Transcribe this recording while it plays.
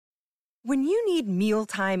When you need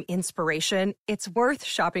mealtime inspiration, it's worth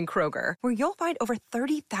shopping Kroger, where you'll find over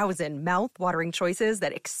 30,000 mouth-watering choices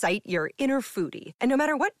that excite your inner foodie. And no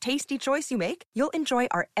matter what tasty choice you make, you'll enjoy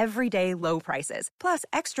our everyday low prices, plus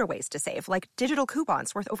extra ways to save, like digital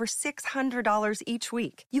coupons worth over $600 each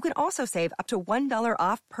week. You can also save up to $1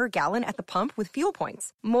 off per gallon at the pump with fuel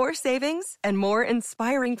points. More savings and more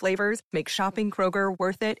inspiring flavors make shopping Kroger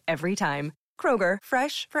worth it every time. Kroger,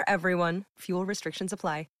 fresh for everyone. Fuel restrictions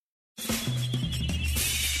apply.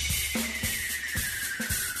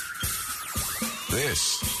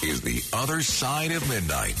 This is The Other Side of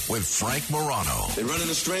Midnight with Frank Morano. They're running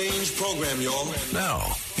a strange program, y'all.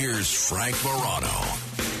 Now, here's Frank Morano.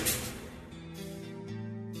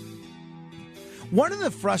 One of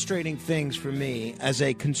the frustrating things for me as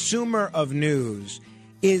a consumer of news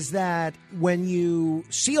is that when you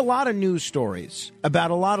see a lot of news stories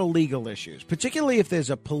about a lot of legal issues, particularly if there's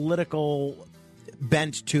a political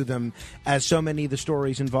bent to them, as so many of the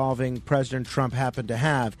stories involving President Trump happen to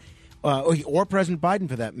have, or President Biden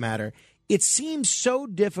for that matter, it seems so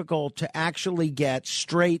difficult to actually get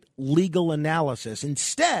straight legal analysis.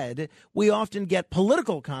 Instead, we often get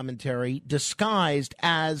political commentary disguised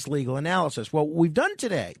as legal analysis. Well, what we've done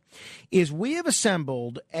today is we have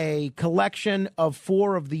assembled a collection of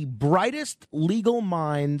 4 of the brightest legal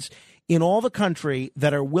minds in all the country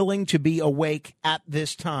that are willing to be awake at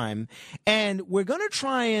this time. And we're going to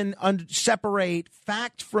try and separate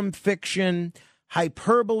fact from fiction,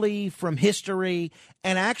 hyperbole from history,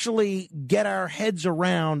 and actually get our heads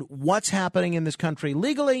around what's happening in this country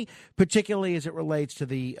legally, particularly as it relates to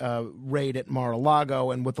the raid at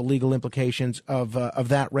Mar-a-Lago and what the legal implications of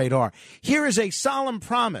that raid are. Here is a solemn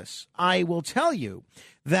promise. I will tell you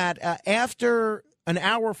that after an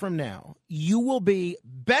hour from now, you will be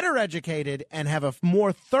better educated and have a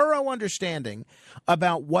more thorough understanding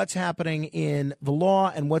about what's happening in the law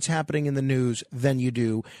and what's happening in the news than you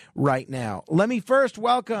do right now. Let me first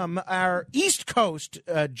welcome our East Coast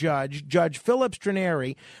judge, Judge Phillip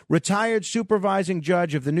Straniere, retired supervising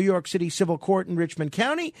judge of the New York City Civil Court in Richmond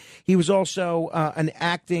County. He was also an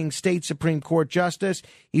acting state Supreme Court justice.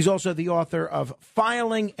 He's also the author of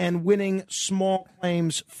Filing and Winning Small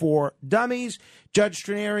Claims for Dummies. Judge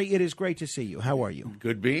Straniere, it is great to see you. How are you?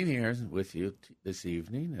 Good being here with you this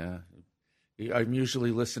evening. I'm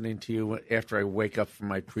usually listening to you after I wake up from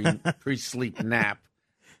my pre-sleep nap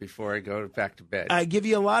before I go back to bed. I give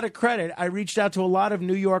you a lot of credit. I reached out to a lot of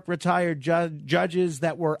New York retired judges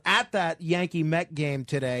that were at that Yankee-Met game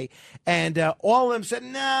today, and all of them said,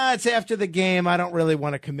 nah, it's after the game. I don't really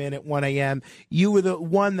want to come in at 1 a.m. You were the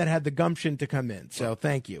one that had the gumption to come in, so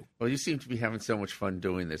thank you. Well, you seem to be having so much fun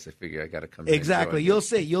doing this. I figure I got to come in. Exactly. You'll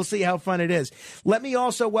see. You'll see how fun it is. Let me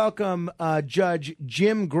also welcome Judge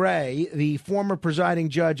Jim Gray, the former presiding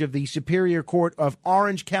judge of the Superior Court of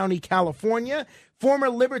Orange County, California,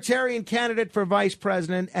 former Libertarian candidate for vice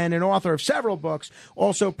president and an author of several books,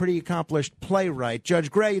 also pretty accomplished playwright.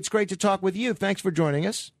 Judge Gray, it's great to talk with you. Thanks for joining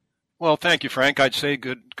us. Well, thank you, Frank. I'd say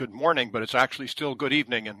good morning, but it's actually still good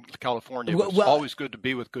evening in California. It's always good to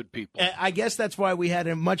be with good people. I guess that's why we had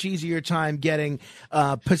a much easier time getting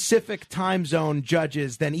Pacific time zone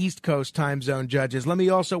judges than East Coast time zone judges. Let me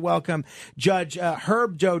also welcome Judge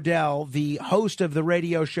Herb Dodell, the host of the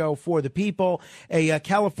radio show For the People, a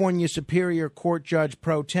California Superior Court judge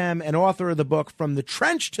pro tem, and author of the book From the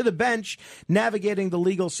Trench to the Bench, Navigating the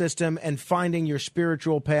Legal System and Finding Your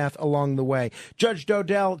Spiritual Path Along the Way. Judge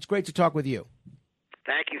Dodell, it's great to talk with you.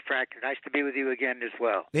 Thank you, Frank. Nice to be with you again as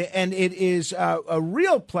well. And it is a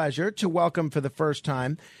real pleasure to welcome for the first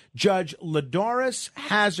time Judge LaDoris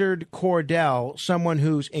Hazzard Cordell, someone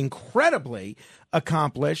who's incredibly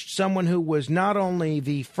accomplished, someone who was not only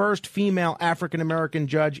the first female African-American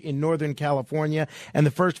judge in Northern California and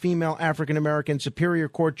the first female African-American Superior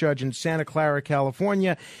Court judge in Santa Clara,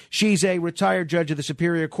 California. She's a retired judge of the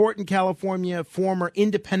Superior Court in California, former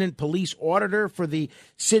independent police auditor for the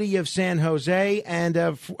city of San Jose,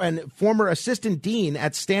 and former assistant dean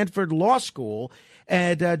at Stanford Law School.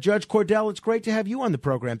 And Judge Cordell, it's great to have you on the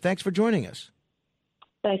program. Thanks for joining us.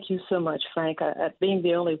 Thank you so much, Frank. Being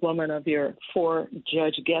the only woman of your 4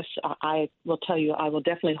 judge guests, I will tell you I will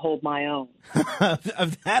definitely hold my own.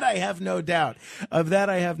 Of that, I have no doubt.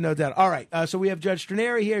 All right. So we have Judge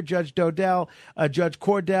Straniere here, Judge Dodell, Judge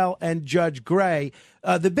Cordell, and Judge Gray.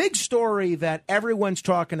 The big story that everyone's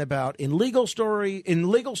talking about in legal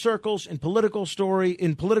circles, in political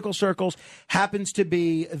circles, happens to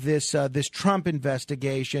be this Trump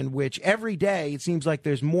investigation, which every day it seems like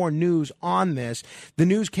there's more news on this. The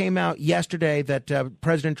news came out yesterday that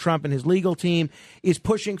President Trump and his legal team is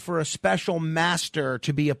pushing for a special master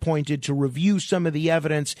to be appointed to review some of the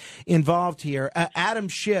evidence involved here. Adam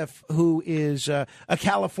Schiff, who is a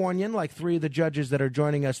Californian, like three of the judges that are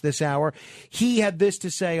joining us this hour, he had this to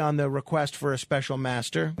say on the request for a special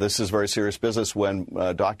master. This is very serious business. When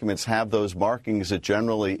documents have those markings, it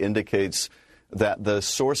generally indicates that the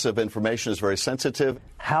source of information is very sensitive.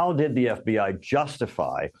 How did the FBI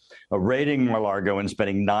justify raiding Mar-a-Lago and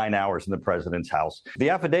spending 9 hours in the president's house? The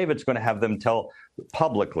affidavit's going to have them tell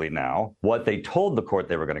publicly now what they told the court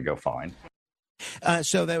they were going to go find.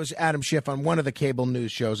 So that was Adam Schiff on one of the cable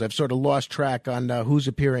news shows. I've sort of lost track on who's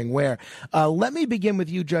appearing where. Let me begin with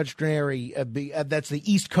you, Judge Straniere. That's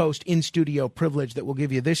the East Coast in-studio privilege that we'll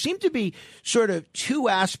give you. There seem to be sort of two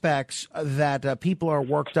aspects that people are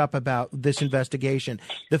worked up about this investigation.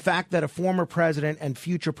 The fact that a former president and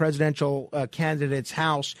future presidential candidate's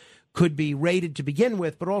house could be raided to begin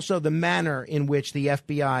with, but also the manner in which the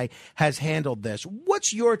FBI has handled this.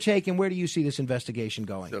 What's your take, and where do you see this investigation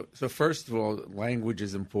going? So first of all, language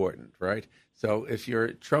is important, right? So if you're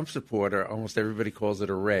a Trump supporter, almost everybody calls it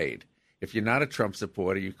a raid. If you're not a Trump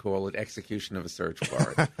supporter, you call it execution of a search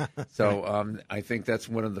warrant. So I think that's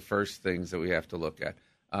one of the first things that we have to look at.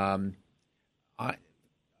 I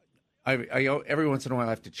every once in a while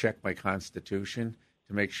I have to check my Constitution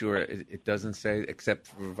to make sure it doesn't say except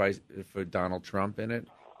for Donald Trump in it,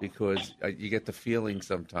 because you get the feeling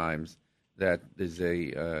sometimes that there's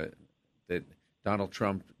that Donald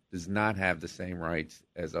Trump does not have the same rights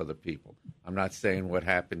as other people. I'm not saying what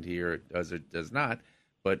happened here does or does not,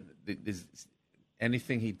 but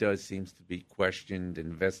anything he does seems to be questioned,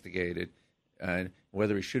 investigated, and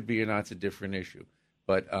whether he should be or not is a different issue.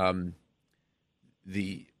 But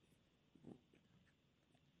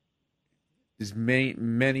there's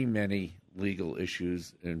many legal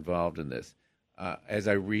issues involved in this. As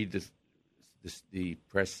I read the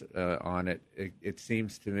press on it, it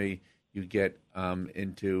seems to me you get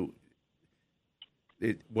into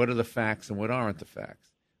it, what are the facts and what aren't the facts.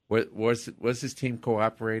 Was his team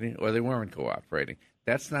cooperating or they weren't cooperating?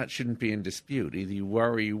 Shouldn't be in dispute. Either you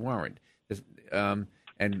were or you weren't. And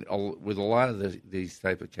with a lot of these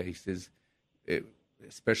type of cases,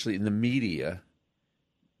 especially in the media,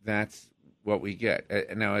 that's what we get.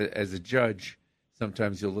 Now, as a judge,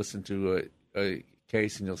 sometimes you'll listen to a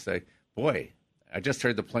case and you'll say, boy, I just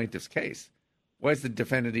heard the plaintiff's case. Why is the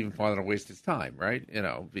defendant even bother to waste his time, right?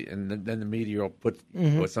 And then the media will put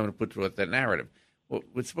or someone will put forth that narrative. Well,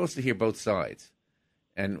 we're supposed to hear both sides,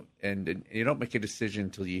 and you don't make a decision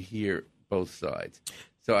until you hear both sides.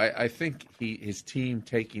 So I think his team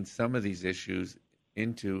taking some of these issues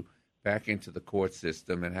back into the court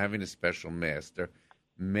system and having a special master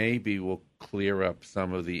maybe will clear up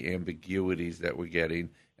some of the ambiguities that we're getting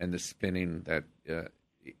and the spinning that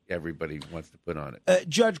everybody wants to put on it.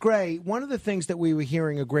 Judge Gray, one of the things that we were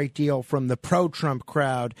hearing a great deal from the pro-Trump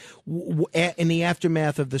crowd in the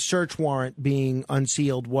aftermath of the search warrant being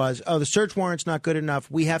unsealed was, the search warrant's not good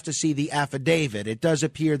enough. We have to see the affidavit. It does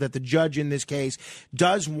appear that the judge in this case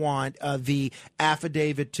does want the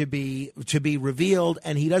affidavit to be revealed,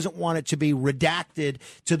 and he doesn't want it to be redacted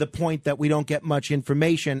to the point that we don't get much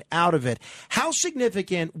information out of it. How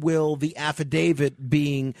significant will the affidavit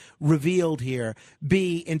being revealed here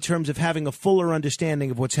be in terms of having a fuller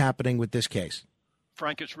understanding of what's happening with this case?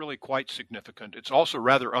 Frank, it's really quite significant. It's also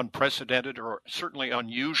rather unprecedented or certainly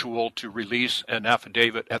unusual to release an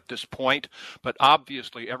affidavit at this point, but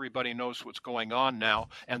obviously everybody knows what's going on now,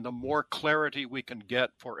 and the more clarity we can get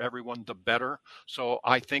for everyone, the better. So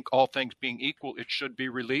I think all things being equal, it should be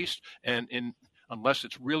released, and unless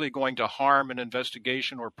it's really going to harm an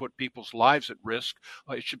investigation or put people's lives at risk,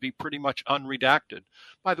 it should be pretty much unredacted.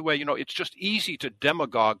 By the way, it's just easy to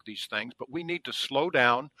demagogue these things, but we need to slow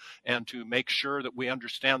down and to make sure that we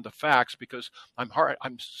understand the facts, because I'm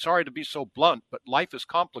sorry to be so blunt, but life is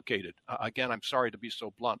complicated. Again, I'm sorry to be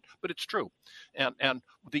so blunt, but it's true. And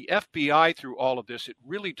the FBI, through all of this, it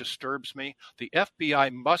really disturbs me. The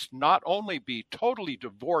FBI must not only be totally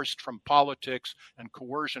divorced from politics and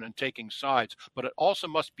coercion and taking sides, but it also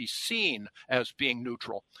must be seen as being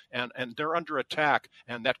neutral. And they're under attack,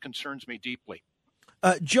 and that concerns me deeply.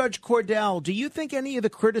 Judge Cordell, do you think any of the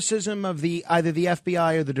criticism of either the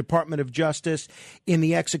FBI or the Department of Justice in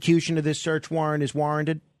the execution of this search warrant is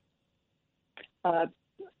warranted?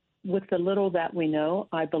 with the little that we know,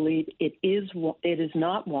 I believe it is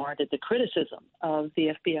not warranted, the criticism of the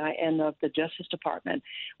FBI and of the Justice Department.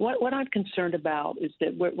 What I'm concerned about is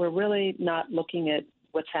that we're really not looking at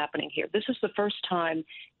what's happening here. This is the first time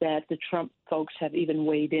that the Trump folks have even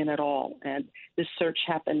weighed in at all, and this search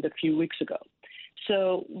happened a few weeks ago.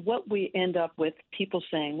 So what we end up with, people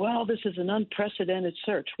saying, well, this is an unprecedented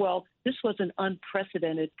search. Well, this was an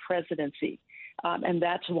unprecedented presidency, and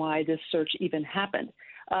that's why this search even happened.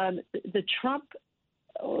 The Trump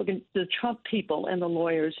people and the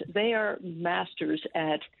lawyers, they are masters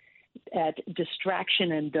at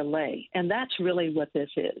distraction and delay, and that's really what this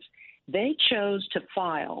is. They chose to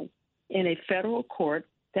file in a federal court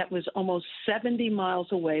that was almost 70 miles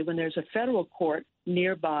away when there's a federal court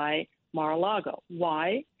nearby Mar-a-Lago.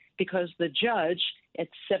 Why? Because the judge at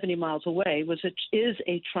 70 miles away is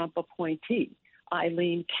a Trump appointee,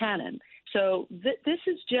 Eileen Cannon. So this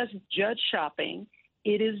is just judge shopping.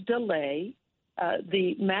 It is delay.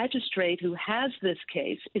 The magistrate who has this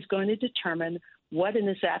case is going to determine what in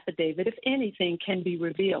this affidavit, if anything, can be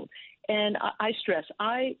revealed. And I stress,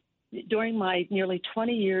 during my nearly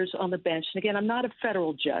 20 years on the bench, and again, I'm not a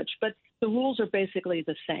federal judge, but the rules are basically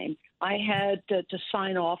the same. I had to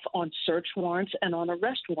sign off on search warrants and on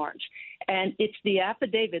arrest warrants. And it's the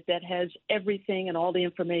affidavit that has everything and all the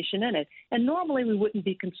information in it. And normally we wouldn't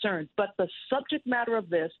be concerned. But the subject matter of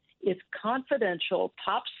this is confidential,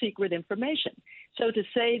 top secret information. So to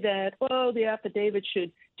say that, the affidavit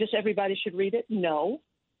everybody should read it, no.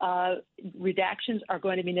 Redactions are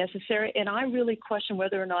going to be necessary. And I really question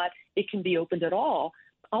whether or not it can be opened at all,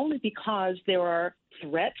 only because there are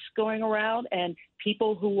threats going around and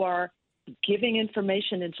people who are giving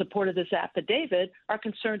information in support of this affidavit are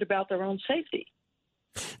concerned about their own safety.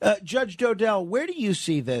 Judge Dodell, where do you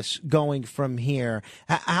see this going from here?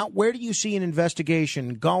 Where do you see an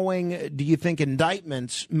investigation going? Do you think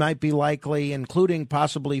indictments might be likely, including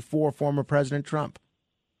possibly for former President Trump?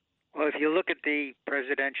 Well, if you look at the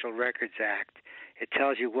Presidential Records Act, it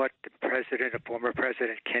tells you what the president, a former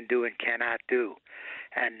president, can do and cannot do.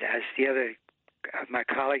 And as the other of my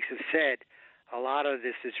colleagues have said, a lot of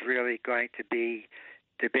this is really going to be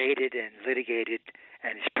debated and litigated.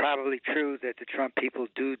 And it's probably true that the Trump people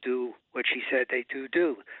do what she said they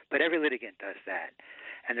do. But every litigant does that.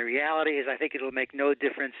 And the reality is I think it'll make no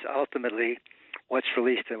difference ultimately what's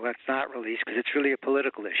released and what's not released, because it's really a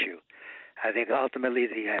political issue. I think ultimately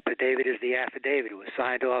the affidavit is the affidavit. It was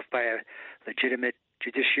signed off by a legitimate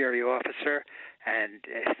judiciary officer, and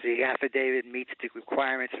if the affidavit meets the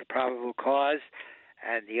requirements of probable cause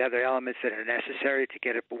and the other elements that are necessary to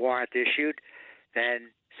get a warrant issued, then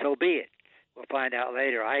so be it. We'll find out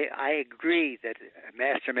later. I agree that a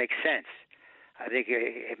master makes sense. I think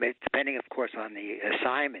depending, of course, on the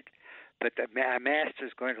assignment, but a master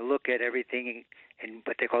is going to look at everything in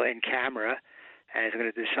what they call in camera, and is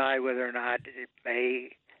going to decide whether or not it may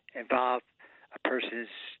involve a person's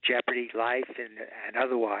jeopardy, life, and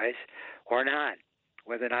otherwise, or not,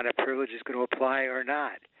 whether or not a privilege is going to apply or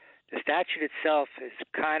not. The statute itself is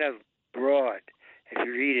kind of broad. If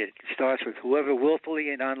you read it, it starts with whoever willfully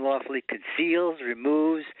and unlawfully conceals,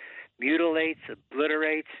 removes, mutilates,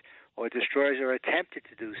 obliterates, or destroys or attempted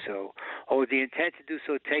to do so, or with the intent to do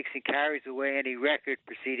so takes and carries away any record,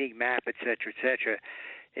 proceeding, map, etc.,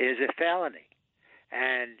 is a felony.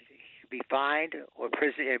 And be fined or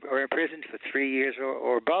imprisoned for 3 years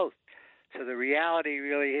or both. So the reality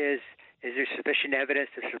really is there sufficient evidence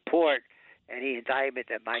to support any indictment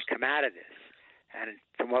that might come out of this? And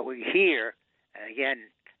from what we hear, and again,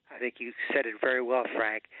 I think you said it very well,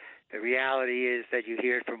 Frank, the reality is that you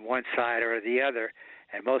hear it from one side or the other,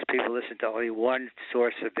 and most people listen to only one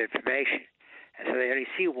source of information. And so they only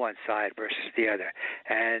see one side versus the other.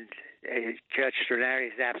 And Judge Straniere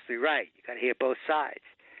is absolutely right. You got to hear both sides.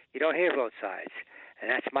 You don't hear both sides. And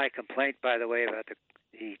that's my complaint, by the way, about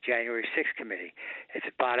the January 6th committee. It's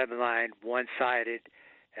a bottom line, one-sided,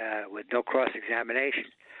 with no cross-examination.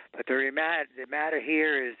 But the matter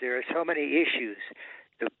here is there are so many issues.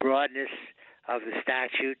 The broadness of the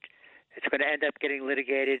statute, it's going to end up getting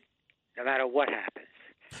litigated no matter what happens.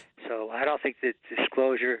 So I don't think that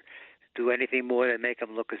disclosure do anything more than make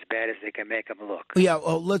them look as bad as they can make them look. Yeah,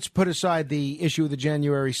 well, let's put aside the issue of the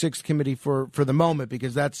January 6th committee for the moment,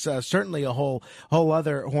 because that's certainly a whole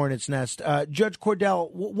other hornet's nest. Judge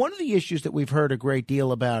Cordell, one of the issues that we've heard a great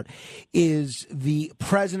deal about is the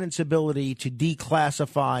president's ability to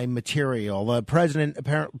declassify material.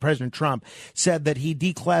 President Trump said that he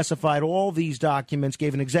declassified all these documents,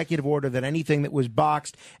 gave an executive order that anything that was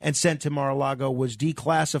boxed and sent to Mar-a-Lago was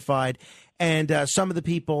declassified. And some of the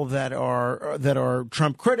people that are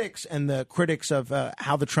Trump critics and the critics of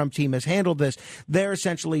how the Trump team has handled this, they're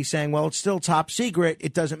essentially saying, well, it's still top secret.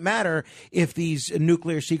 It doesn't matter if these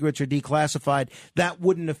nuclear secrets are declassified. That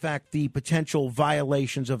wouldn't affect the potential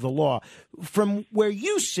violations of the law. From where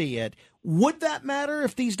you see it, would that matter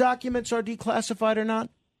if these documents are declassified or not?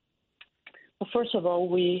 Well, first of all,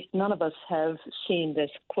 none of us have seen this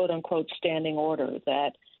quote unquote standing order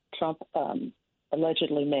that Trump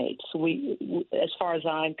allegedly made. So as far as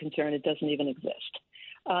I'm concerned, it doesn't even exist.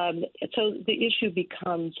 So the issue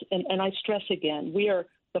becomes, and I stress again, we are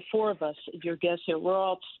the four of us, your guests here. We're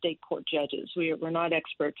all state court judges. We're not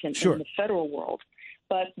experts in the federal world.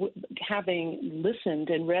 But having listened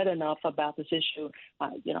and read enough about this issue,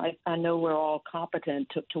 I know we're all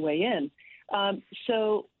competent to weigh in.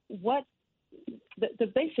 So what the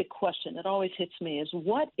basic question that always hits me is,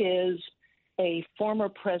 what is a former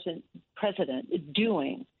president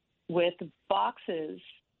doing with boxes,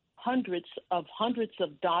 hundreds of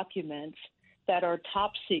documents that are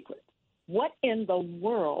top secret? What in the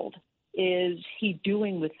world is he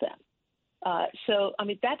doing with them? So, I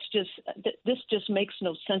mean, this just makes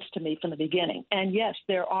no sense to me from the beginning. And yes,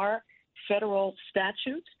 there are federal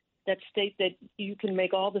statutes that state that you can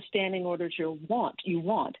make all the standing orders you want.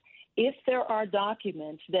 If there are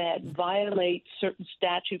documents that violate certain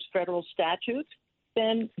statutes, federal statutes,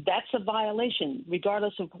 then that's a violation,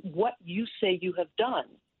 regardless of what you say you have done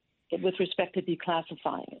with respect to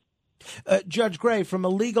declassifying it. Judge Gray, from a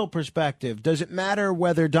legal perspective, does it matter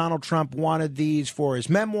whether Donald Trump wanted these for his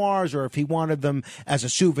memoirs, or if he wanted them as a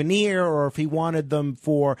souvenir, or if he wanted them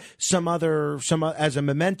for some as a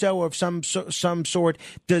memento of some sort?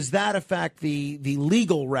 Does that affect the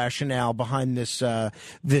legal rationale behind this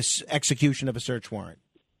execution of a search warrant?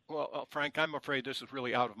 Well, Frank, I'm afraid this is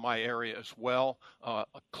really out of my area as well.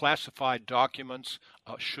 Classified documents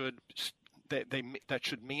that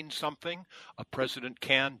should mean something. A president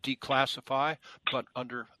can declassify, but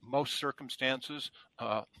under most circumstances,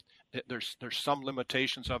 there's some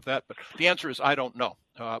limitations of that. But the answer is I don't know.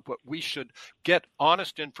 But we should get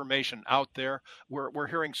honest information out there. We're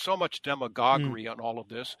hearing so much demagoguery on all of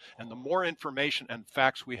this, and the more information and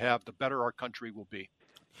facts we have, the better our country will be.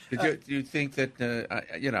 Do you think that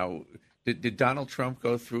did Donald Trump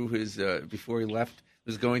go through his before he left?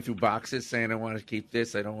 Was going through boxes saying, I want to keep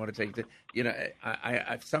this, I don't want to take this.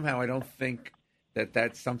 I somehow I don't think that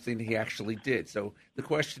that's something he actually did. So the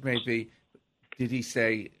question may be, did he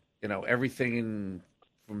say, everything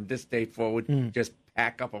from this date forward, just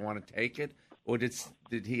pack up, I want to take it? Or did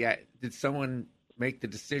someone make the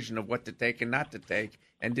decision of what to take and not to take?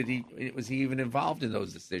 And was he even involved in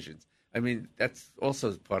those decisions? I mean, that's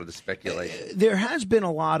also part of the speculation. There has been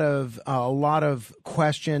a lot of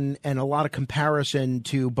question and a lot of comparison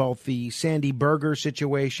to both the Sandy Berger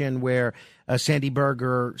situation, where Sandy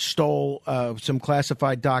Berger stole some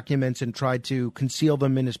classified documents and tried to conceal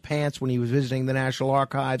them in his pants when he was visiting the National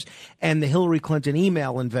Archives, and the Hillary Clinton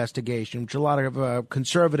email investigation, which a lot of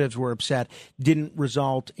conservatives were upset didn't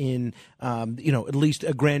result in, at least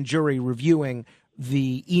a grand jury reviewing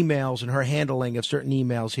the emails and her handling of certain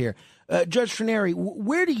emails here. Judge Straniere,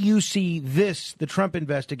 where do you see the Trump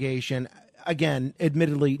investigation? Again,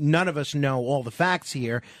 admittedly, none of us know all the facts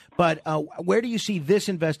here, but where do you see this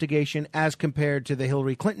investigation as compared to the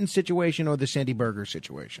Hillary Clinton situation or the Sandy Berger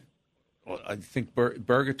situation? Well, I think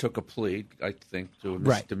Berger took a plea, to a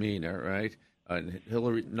misdemeanor, right?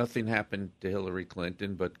 Nothing happened to Hillary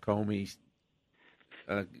Clinton, but Comey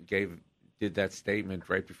did that statement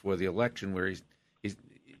right before the election where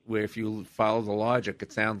where if you follow the logic,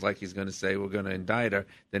 it sounds like he's going to say we're going to indict her.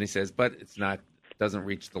 Then he says, but it's not, doesn't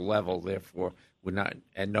reach the level, therefore would not,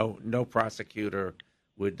 and no prosecutor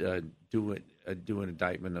would do an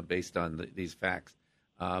indictment based on these facts.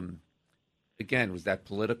 Again, was that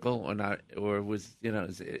political or not, or was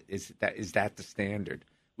is that the standard?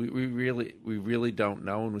 We really don't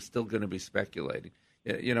know, and we're still going to be speculating.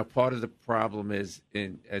 Part of the problem is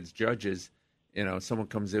as judges. Someone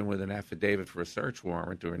comes in with an affidavit for a search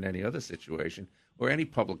warrant or in any other situation, or any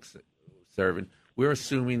public servant, we're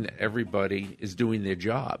assuming that everybody is doing their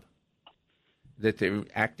job, that they're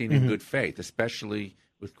acting in good faith, especially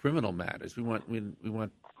with criminal matters. We want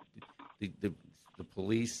the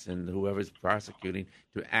police and whoever's prosecuting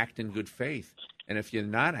to act in good faith. And if you're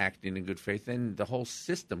not acting in good faith, then the whole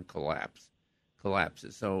system collapses.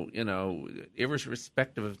 So,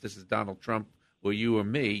 irrespective if this is Donald Trump or you or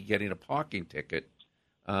me getting a parking ticket,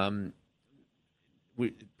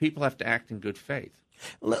 people have to act in good faith.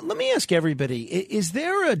 Let me ask everybody: is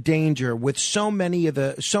there a danger with so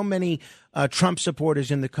many Trump supporters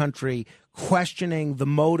in the country questioning the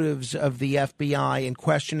motives of the FBI and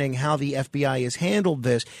questioning how the FBI has handled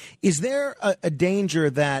this. Is there a danger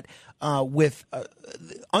that with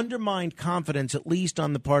undermined confidence, at least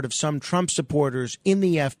on the part of some Trump supporters in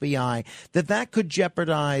the FBI, that could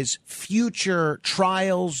jeopardize future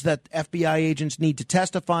trials that FBI agents need to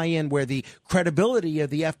testify in, where the credibility of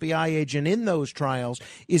the FBI agent in those trials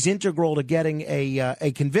is integral to getting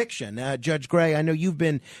a conviction? Judge Gray, I know you've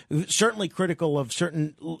been certainly critical of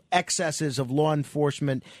certain excesses of law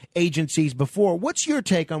enforcement agencies before. What's your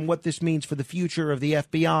take on what this means for the future of the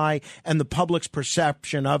FBI and the public's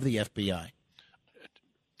perception of the FBI?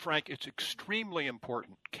 Frank, it's extremely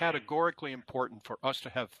important, categorically important for us to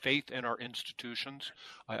have faith in our institutions.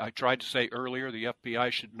 I tried to say earlier the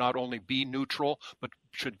FBI should not only be neutral, but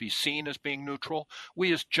should be seen as being neutral.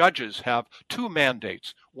 We as judges have two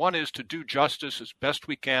mandates. One is to do justice as best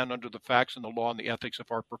we can under the facts and the law and the ethics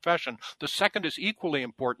of our profession. The second is equally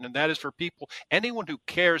important, and that is for anyone who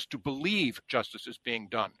cares to believe justice is being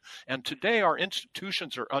done. And today our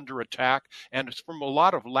institutions are under attack, and it's from a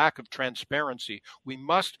lot of lack of transparency. We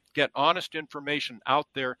must get honest information out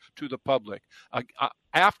there to the public.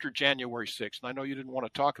 After January 6th, and I know you didn't want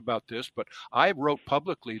to talk about this, but I wrote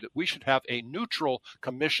publicly that we should have a neutral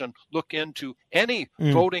commission look into any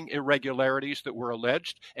voting irregularities that were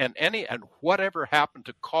alleged and whatever happened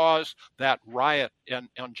to cause that riot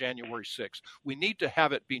on January 6th. We need to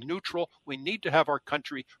have it be neutral. We need to have our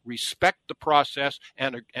country respect the process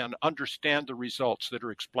and understand the results that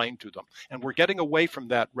are explained to them. And we're getting away from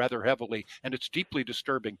that rather heavily, and it's deeply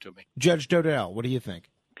disturbing to me. Judge Dodell, what do you think?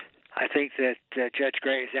 I think that Judge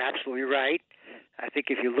Gray is absolutely right. I think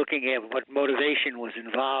if you're looking at what motivation was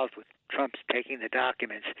involved with Trump's taking the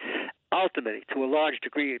documents, ultimately, to a large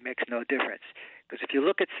degree, it makes no difference. Because if you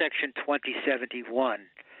look at Section 2071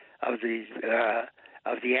 of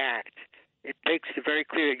the Act, it makes it very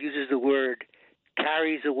clear. It uses the word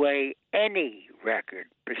carries away any record,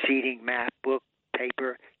 proceeding, map, book,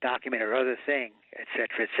 paper, document, or other thing, et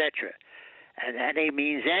cetera, et cetera. And any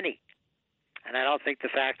means any. And I don't think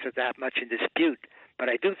the facts are that much in dispute, but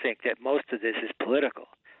I do think that most of this is political.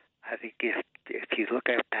 I think if you look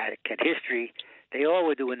at history, they all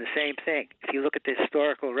were doing the same thing. If you look at the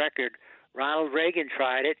historical record, Ronald Reagan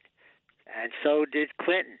tried it, and so did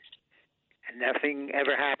Clinton, and nothing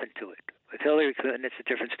ever happened to it. With Hillary Clinton, it's a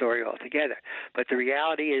different story altogether. But the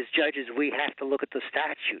reality is, judges, we have to look at the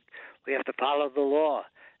statute. We have to follow the law.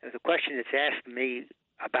 And the question that's asked me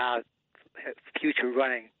about future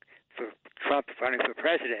running for Trump running for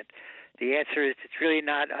president, the answer is it's really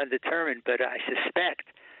not undetermined, but I suspect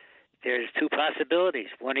there's two possibilities.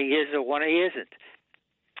 One he is or one he isn't.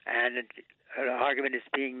 And an argument is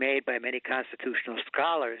being made by many constitutional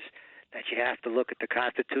scholars that you have to look at the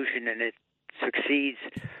Constitution and it succeeds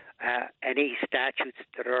any statutes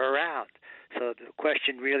that are around. So the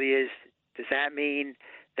question really is, does that mean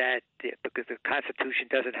that because the Constitution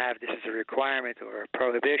doesn't have this as a requirement or a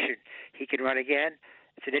prohibition, he can run again?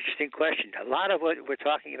 It's an interesting question. A lot of what we're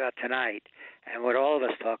talking about tonight and what all of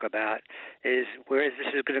us talk about is where is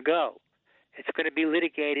this going to go? It's going to be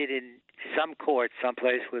litigated in some court,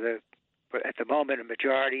 someplace with at the moment, a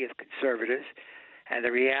majority of conservatives. And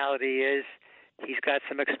the reality is he's got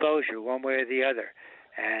some exposure one way or the other.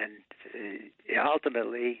 And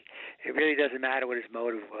ultimately, it really doesn't matter what his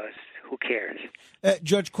motive was. Who cares?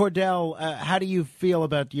 Judge Cordell, how do you feel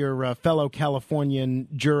about your fellow Californian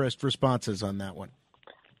jurist responses on that one?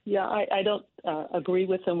 Yeah, I don't agree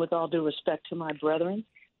with them, with all due respect to my brethren.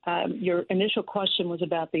 Your initial question was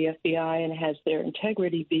about the FBI and has their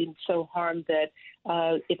integrity been so harmed that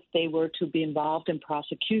if they were to be involved in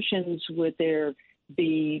prosecutions, would there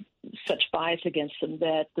be such bias against them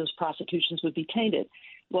that those prosecutions would be tainted?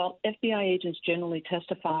 Well, FBI agents generally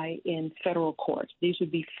testify in federal courts. These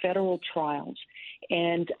would be federal trials.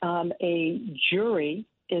 And a jury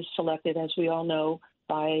is selected, as we all know,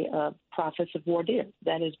 by a process of voir dire.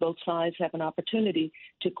 That is, both sides have an opportunity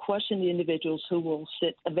to question the individuals who will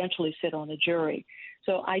eventually sit on a jury.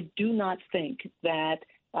 So I do not think that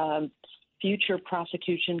future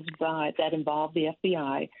prosecutions that involve the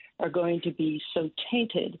FBI are going to be so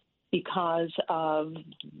tainted because of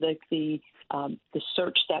the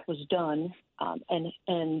search that was done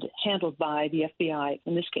and handled by the FBI,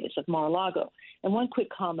 in this case, of Mar-a-Lago. And one quick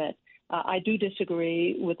comment. I do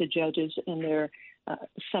disagree with the judges in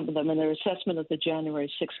some of them in their assessment of the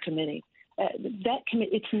January 6th committee. That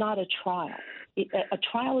committee, it's not a trial. A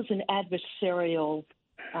trial is an adversarial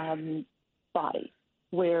body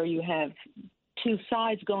where you have two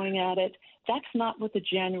sides going at it. That's not what the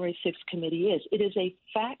January 6th committee is. It is a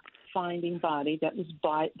fact-finding body that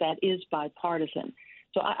is bipartisan.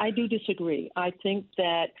 So I do disagree. I think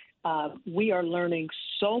that we are learning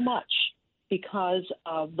so much because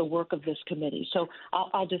of the work of this committee. So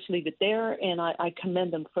I'll just leave it there, and I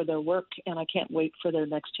commend them for their work, and I can't wait for their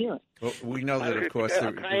next hearing. Well, we know that, of course.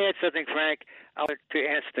 Can I add something, Frank? I want to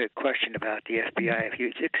answer the question about the FBI. If you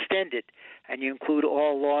extend it and you include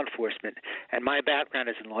all law enforcement, and my background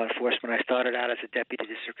is in law enforcement, I started out as a deputy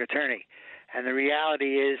district attorney, and the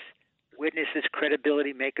reality is witnesses'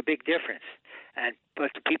 credibility make a big difference. And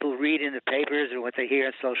what the people read in the papers or what they hear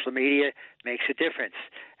on social media makes a difference.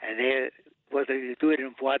 And whether you do it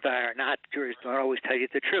in voir dire or not, jurors don't always tell you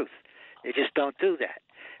the truth. They just don't do that.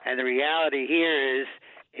 And the reality here is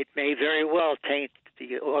it may very well taint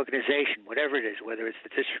the organization, whatever it is, whether it's the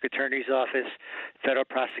district attorney's office, federal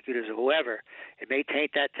prosecutors, or whoever. It may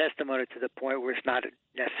taint that testimony to the point where it's not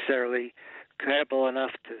necessarily credible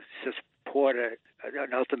enough to support an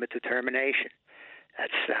ultimate determination.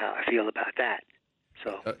 That's how I feel about that.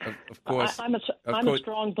 So, of course, I'm a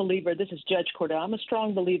strong believer. This is Judge Cordell. I'm a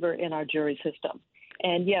strong believer in our jury system,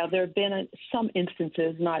 and yeah, there have been some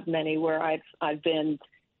instances, not many, where I've been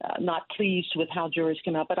not pleased with how juries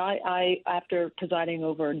come out. But I, after presiding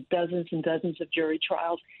over dozens and dozens of jury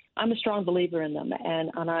trials, I'm a strong believer in them, and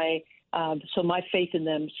so my faith in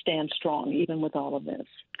them stands strong, even with all of this.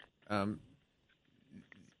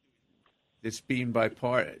 This being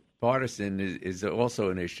bipartisan is also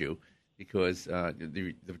an issue, because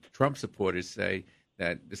the Trump supporters say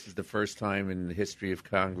that this is the first time in the history of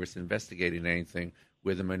Congress investigating anything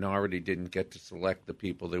where the minority didn't get to select the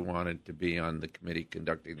people they wanted to be on the committee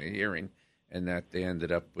conducting the hearing, and that they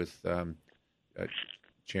ended up with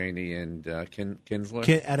Cheney and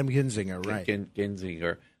Kinsler? Adam Kinzinger, right.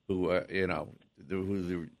 Kinzinger, who,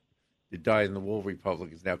 who the dyed-in-the-wool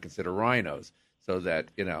Republicans now consider rhinos. So that,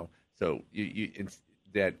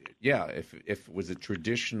 if it was a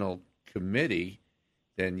traditional committee,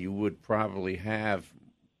 then you would probably have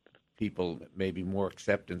people maybe more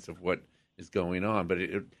acceptance of what is going on. But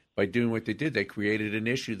by doing what they did, they created an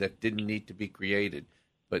issue that didn't need to be created.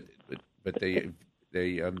 But they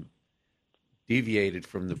deviated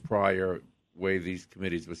from the prior way these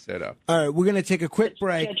committees were set up. All right, we're going to take a quick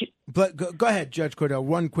break. But go ahead, Judge Cordell.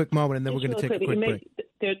 One quick moment, and then we're going to take a quick break.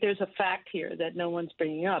 There's a fact here that no one's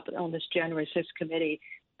bringing up. On this January 6th committee,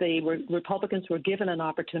 the Republicans were given an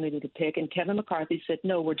opportunity to pick, and Kevin McCarthy said,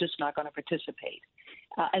 no, we're just not going to participate.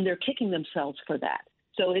 And they're kicking themselves for that.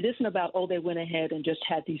 So it isn't about, they went ahead and just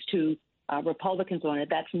had these two Republicans on it.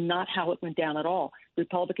 That's not how it went down at all.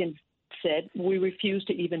 Republicans said, we refuse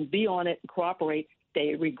to even be on it and cooperate.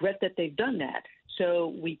 They regret that they've done that.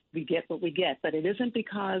 So we get what we get. But it isn't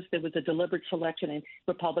because there was a deliberate selection and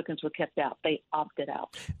Republicans were kept out. They opted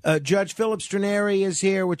out. Judge Phillip Straniere is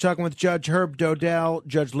here. We're talking with Judge Herb Dodell,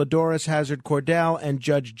 Judge LaDoris, Hazzard, Cordell, and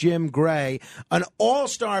Judge Jim Gray. An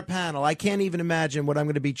all-star panel. I can't even imagine what I'm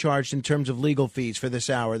going to be charged in terms of legal fees for this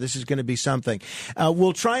hour. This is going to be something.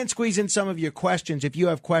 We'll try and squeeze in some of your questions. If you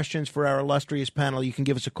have questions for our illustrious panel, you can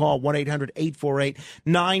give us a call,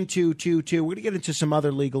 1-800-848-9222. We're going to get into some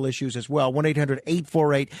other legal issues as well, 1-800-848-9222.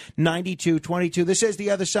 This is The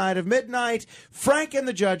Other Side of Midnight. Frank and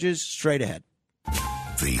the judges, straight ahead.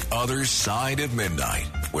 The Other Side of Midnight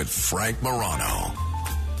with Frank Morano.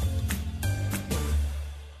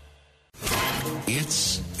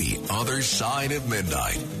 It's The Other Side of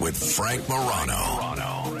Midnight with Frank Morano.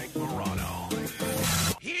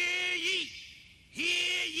 Hear ye,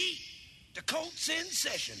 hear ye. The court's in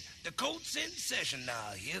session. The court's in session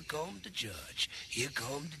now. Here come the judge. Here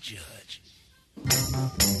come the judge.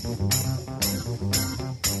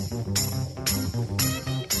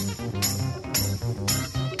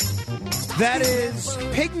 That is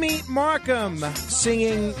Pigmeat Markham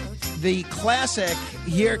singing the classic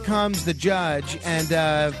Here Comes the Judge. And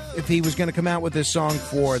if he was going to come out with this song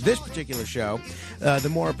for this particular show, the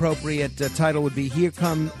more appropriate title would be Here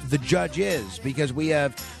Come the Judge Is, because we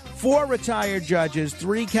have 4 retired judges,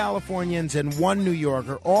 3 Californians, and 1 New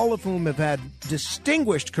Yorker, all of whom have had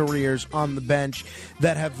distinguished careers on the bench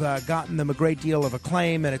that have gotten them a great deal of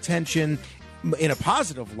acclaim and attention in a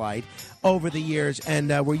positive light over the years,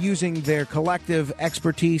 and we're using their collective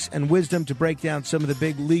expertise and wisdom to break down some of the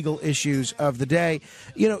big legal issues of the day.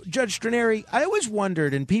 You know, Judge Straniere, I always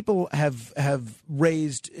wondered, and people have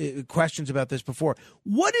raised questions about this before,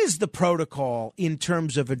 what is the protocol in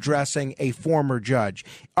terms of addressing a former judge?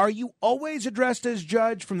 Are you always addressed as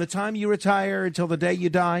judge from the time you retire until the day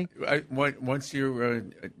you die? Once you're a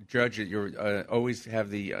judge, you always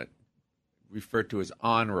have the referred to as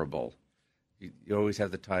honorable. You always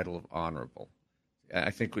have the title of honorable.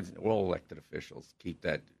 I think with all elected officials keep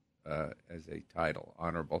that as a title,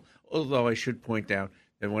 honorable. Although I should point out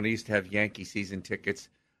that when I used to have Yankee season tickets,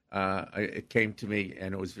 it came to me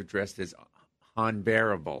and it was addressed as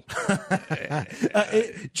unbearable.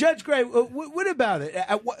 Judge Gray, what about it?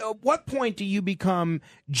 At what point do you become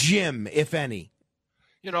Jim, if any?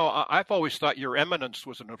 You know, I've always thought Your Eminence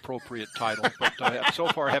was an appropriate title, but so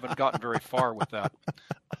far I haven't gotten very far with that.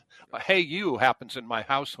 Hey, you happens in my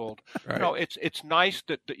household. Right. You know, it's nice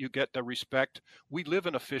that you get the respect. We live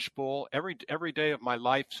in a fishbowl. Every day of my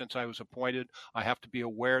life since I was appointed, I have to be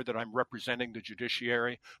aware that I'm representing the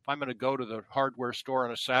judiciary. If I'm going to go to the hardware store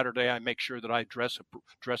on a Saturday, I make sure that I dress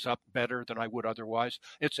up better than I would otherwise.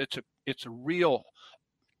 It's a real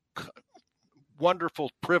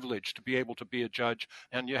wonderful privilege to be able to be a judge,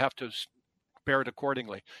 and you have to bear it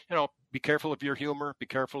accordingly. You know, be careful of your humor, be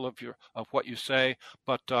careful of what you say,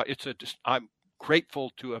 but I'm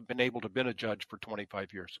grateful to have been able to be a judge for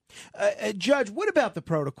 25 years. Judge, what about the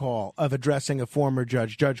protocol of addressing a former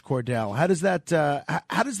judge, Judge Cordell? How does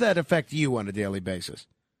that affect you on a daily basis?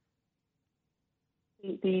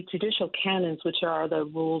 The judicial canons, which are the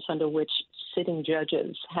rules under which sitting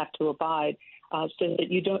judges have to abide, so that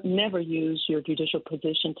you never use your judicial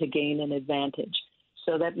position to gain an advantage.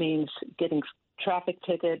 So that means getting traffic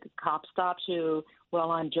ticket, cop stops you, well,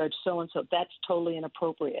 I'm Judge so-and-so. That's totally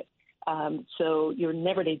inappropriate. So you're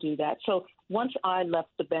never to do that. So once I left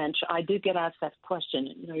the bench, I did get asked that question,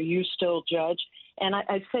 you know, are you still judge? And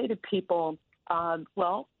I say to people,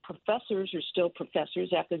 well, professors are still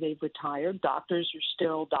professors after they've retired. Doctors are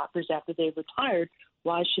still doctors after they've retired.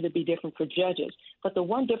 Why should it be different for judges? But the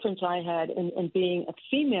one difference I had in being a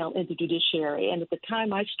female in the judiciary, and at the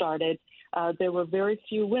time I started, there were very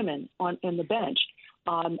few women in the bench.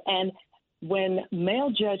 And when male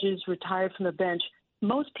judges retired from the bench,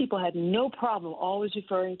 most people had no problem always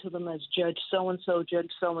referring to them as Judge so-and-so,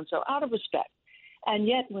 out of respect. And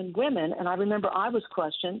yet when women, and I remember I was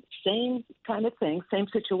questioned, same kind of thing, same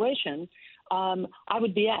situation, I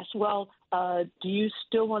would be asked, well, do you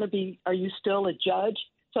still want to be, are you still a judge?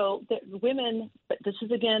 So the women, this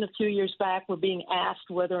is again a few years back, were being asked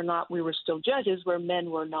whether or not we were still judges where men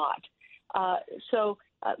were not. So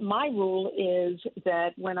my rule is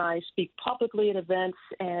that when I speak publicly at events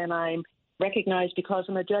and I'm recognized because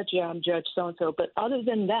I'm a judge, yeah, I'm Judge so-and-so. But other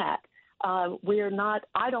than that,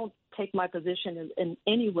 I don't take my position in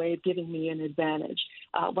any way of giving me an advantage.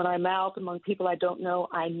 When I'm out among people I don't know,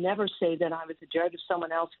 I never say that I was a judge. If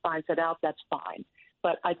someone else finds it out, that's fine.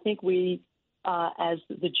 But I think we, as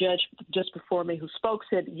the judge just before me who spoke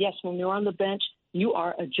said, yes, when you're on the bench, you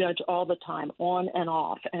are a judge all the time, on and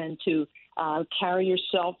off, and to carry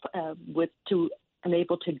yourself and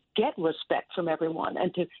able to get respect from everyone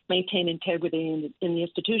and to maintain integrity in the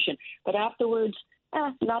institution. But afterwards,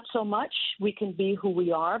 not so much. We can be who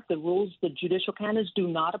we are. The rules, the judicial canons do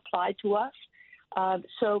not apply to us.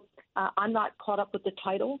 So I'm not caught up with the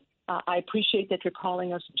title. I appreciate that you're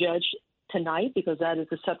calling us judge tonight because that is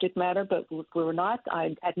the subject matter, but if we were not,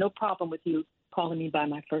 I had no problem with you calling me by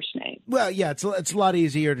my first name. Well, yeah, it's a lot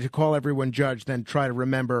easier to call everyone judge than try to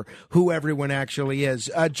remember who everyone actually is.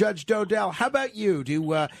 Judge Dodell, how about you? Do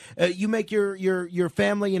you make your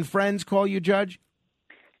family and friends call you judge?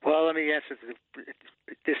 Well, let me answer it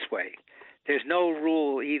this way. There's no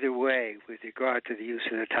rule either way with regard to the use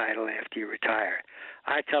of the title after you retire.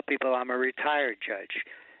 I tell people I'm a retired judge.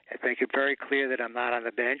 I make it very clear that I'm not on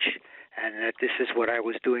the bench and that this is what I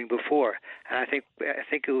was doing before. And I think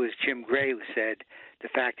it was Jim Gray who said, the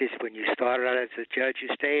fact is when you start out as a judge, you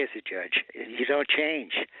stay as a judge. You don't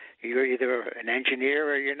change. You're either an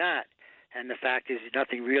engineer or you're not. And the fact is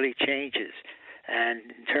nothing really changes. And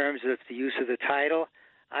in terms of the use of the title,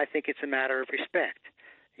 I think it's a matter of respect.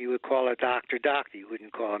 You would call a doctor. You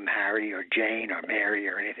wouldn't call him Harry or Jane or Mary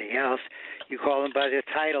or anything else. You call them by their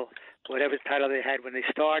title, whatever title they had when they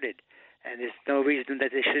started. And there's no reason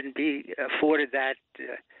that they shouldn't be afforded that.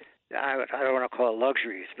 I don't want to call it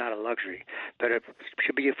luxury. It's not a luxury. But it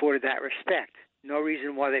should be afforded that respect. No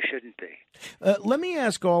reason why they shouldn't be. Let me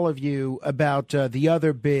ask all of you about the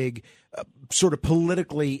other big sort of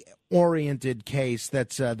politically oriented case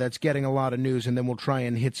that's getting a lot of news, and then we'll try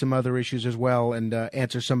and hit some other issues as well and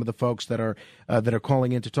answer some of the folks that are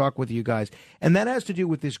calling in to talk with you guys. And that has to do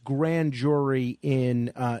with this grand jury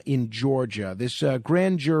in Georgia. This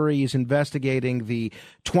grand jury is investigating the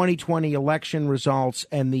 2020 election results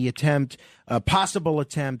and the possible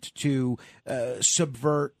attempt to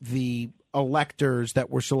subvert the electors that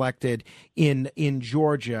were selected in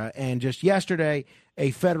Georgia. And just yesterday,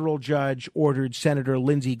 a federal judge ordered Senator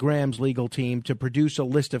Lindsey Graham's legal team to produce a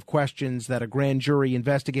list of questions that a grand jury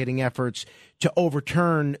investigating efforts to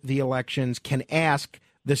overturn the elections can ask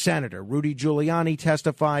the senator. Rudy Giuliani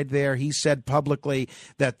testified there. He said publicly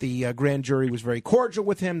that the grand jury was very cordial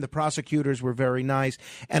with him. The prosecutors were very nice.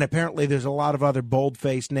 And apparently there's a lot of other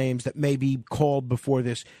bold-faced names that may be called before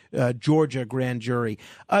this Georgia grand jury.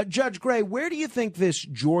 Judge Gray, where do you think this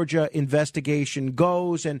Georgia investigation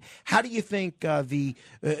goes, and how do you think the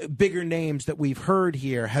bigger names that we've heard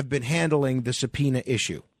here have been handling the subpoena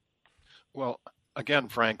issue? Well, again,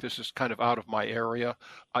 Frank, this is kind of out of my area.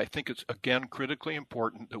 I think it's, again, critically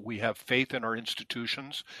important that we have faith in our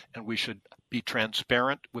institutions, and we should be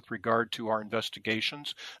transparent with regard to our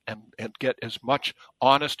investigations and get as much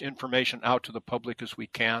honest information out to the public as we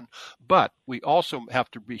can. But we also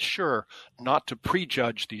have to be sure not to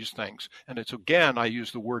prejudge these things. And it's, again, I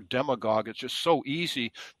use the word demagogue. It's just so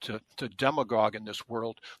easy to demagogue in this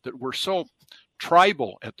world, that we're so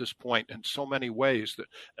tribal at this point in so many ways that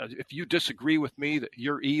if you disagree with me, that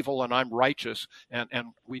you're evil and I'm righteous, and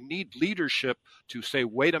we need leadership to say,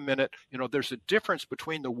 wait a minute, there's a difference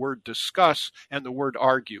between the word discuss and the word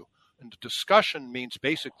argue. And discussion means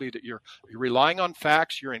basically that you're relying on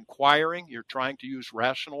facts, you're inquiring, you're trying to use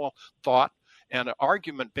rational thought. And an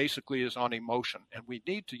argument basically is on emotion, and we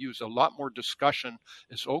need to use a lot more discussion.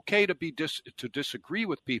 It's okay to to disagree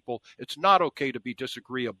with people. It's not okay to be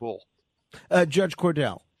disagreeable. Judge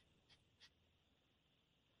Cordell.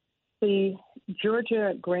 The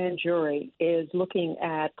Georgia grand jury is looking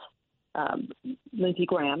at Lindsey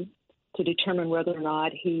Graham to determine whether or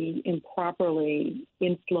not he improperly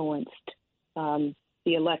influenced the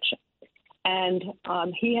election. And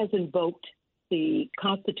he has invoked the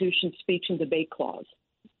Constitution Speech and Debate Clause.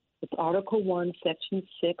 It's Article 1, Section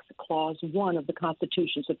 6, Clause 1 of the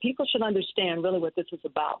Constitution. So people should understand really what this is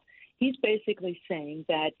about. He's basically saying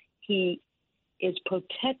that he is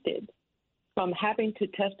protected from having to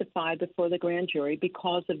testify before the grand jury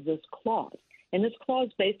because of this clause. And this clause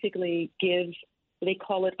basically gives, they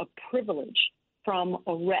call it a privilege from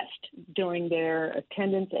arrest during their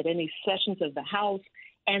attendance at any sessions of the House,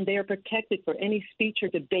 and they are protected for any speech or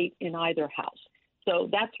debate in either house. So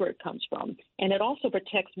that's where it comes from. And it also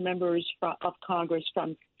protects members of Congress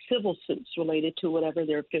from civil suits related to whatever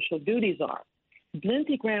their official duties are.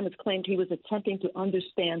 Lindsey Graham has claimed he was attempting to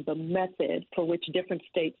understand the method for which different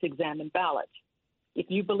states examine ballots. If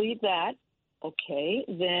you believe that, okay,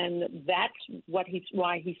 then that's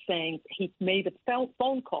why he's saying he made a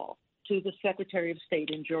phone call to the Secretary of State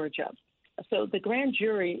in Georgia. So the grand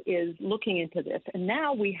jury is looking into this. And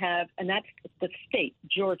now we have, and that's the state,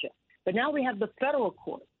 Georgia. But now we have the federal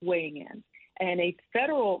court weighing in. And a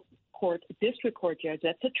federal court, district court judge,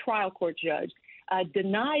 that's a trial court judge,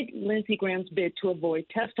 denied Lindsey Graham's bid to avoid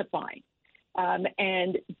testifying.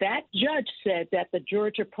 And that judge said that the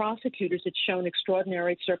Georgia prosecutors had shown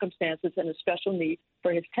extraordinary circumstances and a special need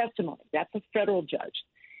for his testimony. That's a federal judge.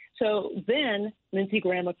 So then Lindsey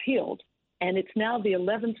Graham appealed, and it's now the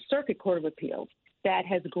 11th Circuit Court of Appeals that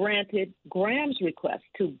has granted Graham's request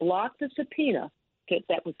to block the subpoena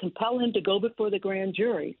that would compel him to go before the grand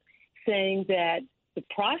jury, saying that the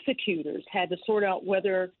prosecutors had to sort out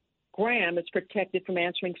whether Graham is protected from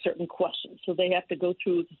answering certain questions. So they have to go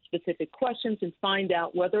through the specific questions and find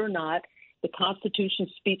out whether or not the Constitution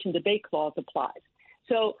Speech and Debate Clause applies.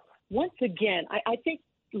 So once again, I think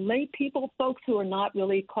lay people, folks who are not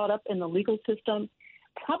really caught up in the legal system,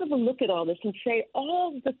 probably look at all this and say,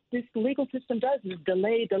 all that this legal system does is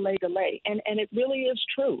delay, delay, delay. And it really is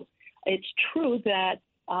true. It's true that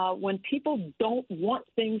when people don't want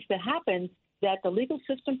things to happen, that the legal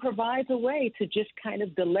system provides a way to just kind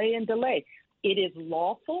of delay and delay. It is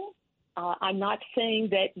lawful. I'm not saying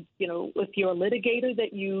that, if you're a litigator,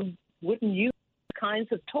 that you wouldn't use kinds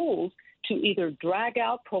of tools to either drag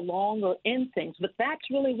out, prolong, or end things. But that's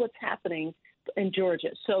really what's happening in Georgia.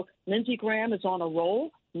 So Lindsey Graham is on a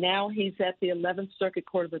roll. Now he's at the 11th Circuit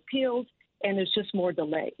Court of Appeals, and there's just more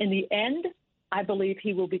delay. In the end, I believe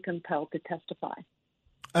he will be compelled to testify.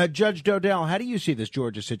 Judge Dodell, how do you see this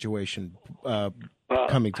Georgia situation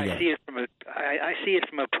coming together? I see it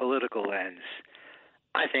from a political lens.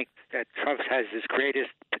 I think that Trump has his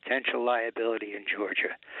greatest potential liability in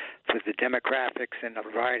Georgia for the demographics and a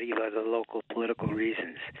variety of other local political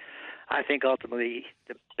reasons. I think ultimately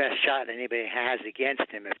the best shot anybody has against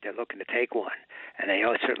him, if they're looking to take one, and they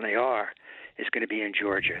certainly are, is going to be in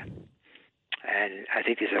Georgia. And I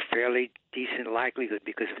think there's a fairly decent likelihood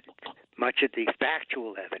because much of the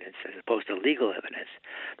factual evidence, as opposed to legal evidence,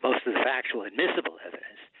 most of the factual admissible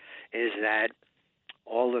evidence is that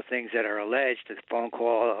all the things that are alleged, the phone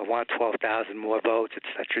call, I want 12,000 more votes, et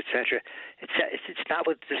cetera, it's not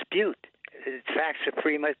with dispute. The facts are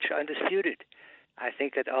pretty much undisputed. I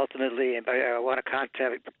think that ultimately, and I want to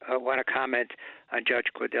comment on Judge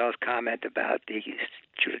Cordell's comment about the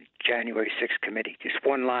January 6th committee. Just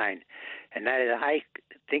one line, and that is, I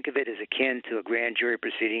think of it as akin to a grand jury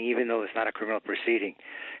proceeding, even though it's not a criminal proceeding.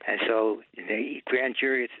 And so, in the grand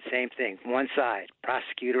jury, it's the same thing. One side,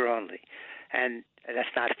 prosecutor only, and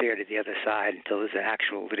that's not fair to the other side until there's an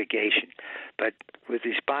actual litigation. But with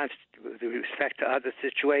respect to other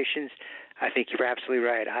situations, I think you're absolutely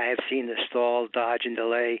right. I have seen the stall, dodge, and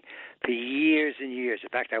delay for years and years. In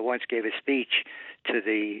fact, I once gave a speech to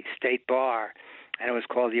the state bar, and it was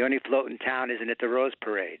called "The Only Float in Town Isn't at the Rose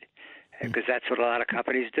Parade," because that's what a lot of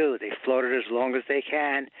companies do. They float it as long as they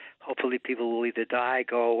can. Hopefully people will either die,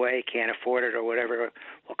 go away, can't afford it, or whatever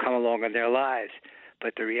will come along in their lives.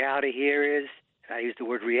 But the reality here is, and I use the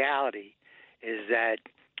word reality, is that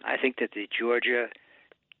I think that the Georgia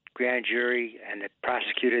grand jury and the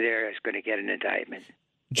prosecutor there is going to get an indictment.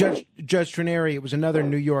 Judge Straniere, it was another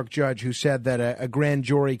New York judge who said that a grand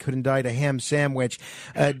jury could indict a ham sandwich.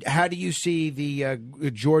 How do you see the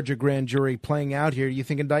Georgia grand jury playing out here? Do you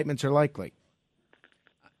think indictments are likely?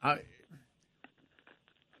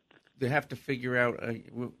 They have to figure out.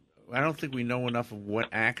 I don't think we know enough of what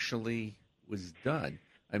actually was done.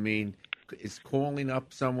 I mean, is calling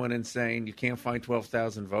up someone and saying you can't find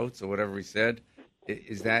 12,000 votes or whatever he said,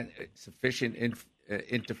 is that sufficient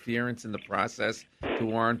interference in the process to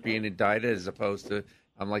warrant being indicted, as opposed to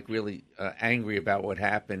I'm like really angry about what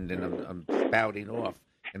happened and I'm spouting off,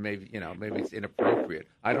 and maybe it's inappropriate.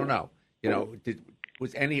 I don't know.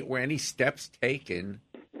 Were any steps taken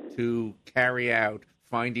to carry out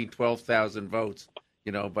finding 12,000 votes?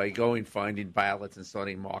 By finding ballots and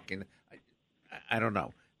starting marking. I don't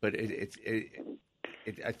know, but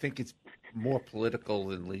I think it's more political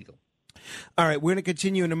than legal. All right, we're going to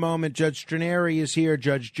continue in a moment. Judge Straniere is here.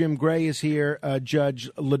 Judge Jim Gray is here. Judge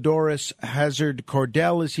LaDoris, Hazzard,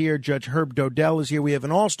 Cordell is here. Judge Herb Dodell is here. We have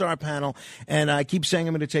an all-star panel, and I keep saying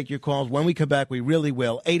I'm going to take your calls. When we come back, we really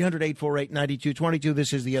will. 800-848-9222.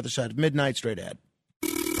 This is The Other Side of Midnight. Straight ahead.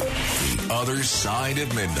 The Other Side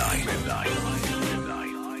of Midnight.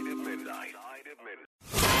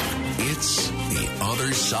 It's The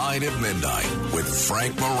Other Side of Midnight with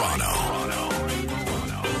Frank Morano.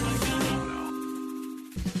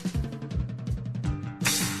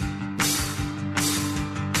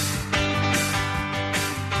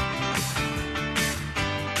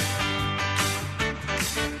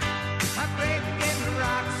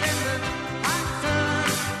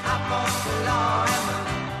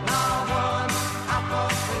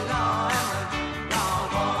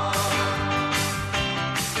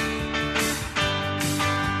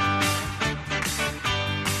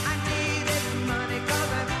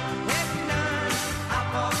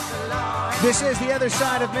 This is The Other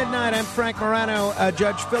Side of Midnight. I'm Frank Morano.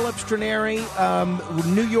 Judge Phillip Straniere,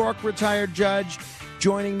 New York retired judge,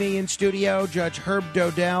 joining me in studio. Judge Herb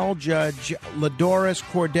Dodell, Judge LaDoris,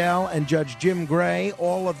 Cordell, and Judge Jim Gray,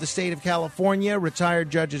 all of the state of California, retired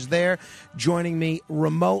judges there, joining me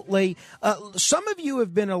remotely. Some of you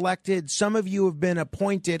have been elected. Some of you have been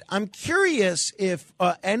appointed. I'm curious if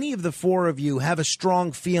any of the four of you have a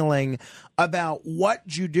strong feeling about what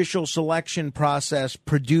judicial selection process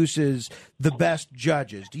produces the best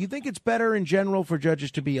judges. Do you think it's better in general for judges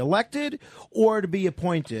to be elected or to be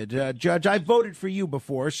appointed? Judge, I voted for you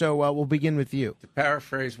before, so we'll begin with you. To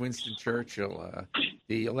paraphrase Winston Churchill,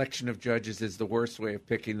 the election of judges is the worst way of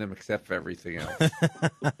picking them except for everything else.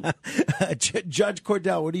 Judge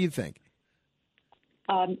Cordell, what do you think?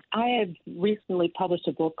 I have recently published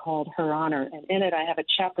a book called Her Honor, and in it I have a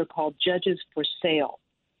chapter called Judges for Sale.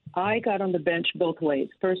 I got on the bench both ways,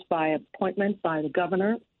 first by appointment by the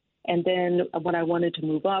governor, and then when I wanted to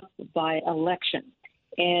move up, by election.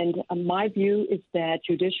 And my view is that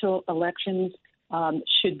judicial elections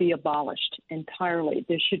should be abolished entirely.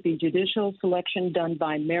 There should be judicial selection done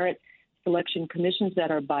by merit selection commissions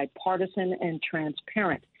that are bipartisan and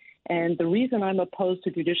transparent. And the reason I'm opposed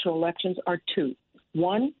to judicial elections are two.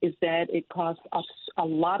 One is that it costs us a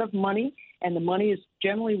lot of money, and the money is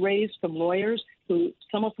generally raised from lawyers,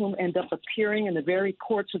 some of whom end up appearing in the very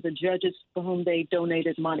courts of the judges for whom they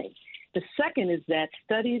donated money. The second is that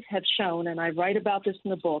studies have shown, and I write about this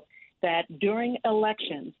in the book, that during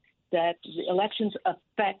elections, that the elections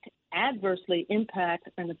adversely impact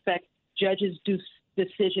and affect judges'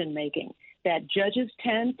 decision-making, that judges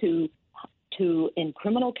tend to, in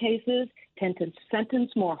criminal cases, tend to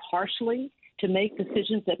sentence more harshly, to make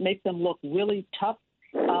decisions that make them look really tough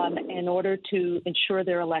in order to ensure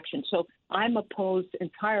their election. So I'm opposed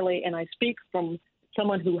entirely, and I speak from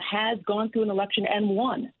someone who has gone through an election and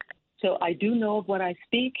won. So I do know of what I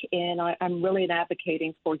speak, and I'm really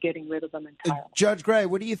advocating for getting rid of them entirely. Judge Gray,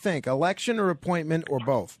 what do you think? Election or appointment or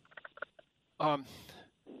both?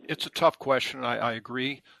 It's a tough question. I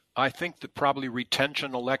agree. I think that probably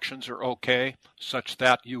retention elections are okay, such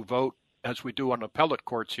that you vote, as we do on appellate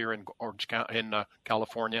courts here in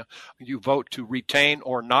California, you vote to retain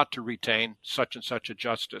or not to retain such and such a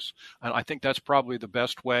justice. And I think that's probably the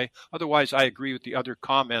best way. Otherwise, I agree with the other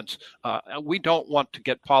comments. We don't want to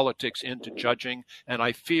get politics into judging, and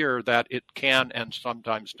I fear that it can and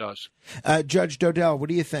sometimes does. Judge Dodell, what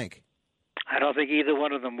do you think? I don't think either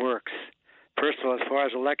one of them works. First of all, as far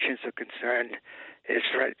as elections are concerned, it's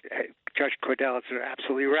right. Judge Cordell is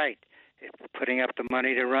absolutely right. Putting up the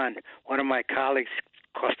money to run. One of my colleagues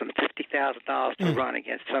cost him $50,000 to run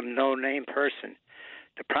against some no-name person.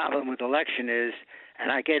 The problem with election is,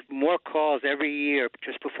 and I get more calls every year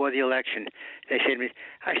just before the election, they say to me,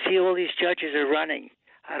 I see all these judges are running.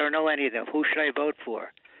 I don't know any of them. Who should I vote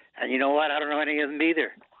for? And you know what? I don't know any of them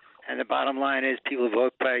either. And the bottom line is people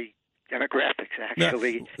vote by demographics,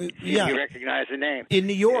 actually. Yeah. You recognize the name. In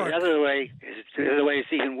New York. The other way is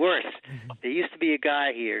even worse. There used to be a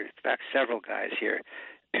guy here, in fact, several guys here,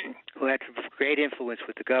 who had great influence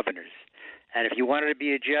with the governors. And if you wanted to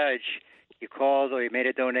be a judge, you called or you made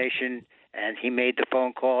a donation, and he made the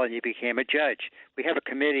phone call, and you became a judge. We have a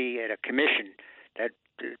committee and a commission that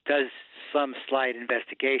does some slight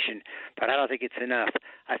investigation, but I don't think it's enough.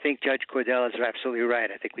 I think Judge Cordell is absolutely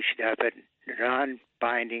right. I think we should have a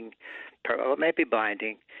non-binding, or maybe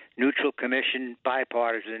binding, neutral commission,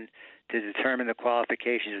 bipartisan, to determine the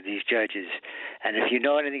qualifications of these judges. And if you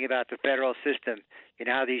know anything about the federal system, you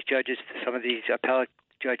know how these judges, some of these appellate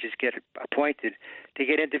judges get appointed, they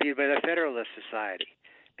get interviewed by the Federalist Society.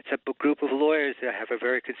 It's a group of lawyers that have a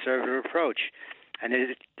very conservative approach. And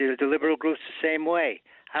the liberal group's the same way.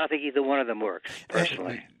 I don't think either one of them works,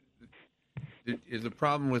 personally. The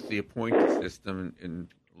problem with the appointed system in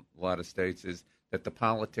a lot of states is that the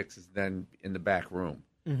politics is then in the back room.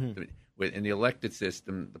 Mm-hmm. In the elected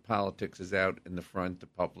system, the politics is out in the front. The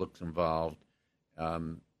public's involved.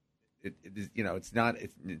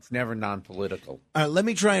 It's never non-political. Let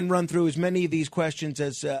me try and run through as many of these questions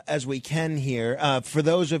as we can here. For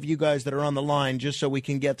those of you guys that are on the line, just so we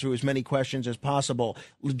can get through as many questions as possible,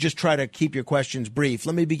 just try to keep your questions brief.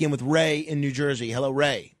 Let me begin with Ray in New Jersey. Hello,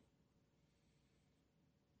 Ray.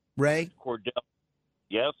 Ray? Cordell.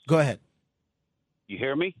 Yes? Go ahead. You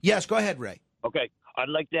hear me? Yes, go ahead, Ray. Okay. I'd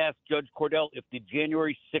like to ask Judge Cordell, if the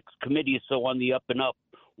January 6th committee is so on the up and up,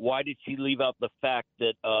 why did she leave out the fact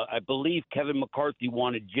that I believe Kevin McCarthy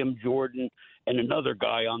wanted Jim Jordan and another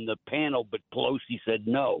guy on the panel, but Pelosi said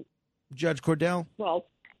no? Judge Cordell? Well,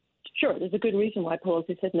 sure. There's a good reason why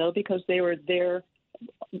Pelosi said no, because they were there.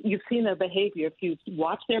 You've seen their behavior. If you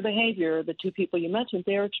watch their behavior, the two people you mentioned,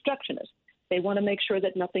 they're obstructionists. They want to make sure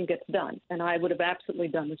that nothing gets done, and I would have absolutely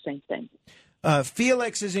done the same thing.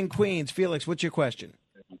 Felix is in Queens. Felix, what's your question?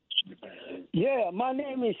 Yeah, my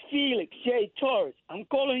name is Felix J. Torres. I'm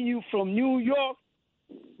calling you from New York,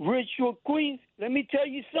 Richwood, Queens. Let me tell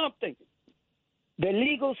you something. The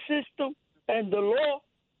legal system and the law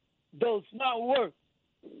does not work.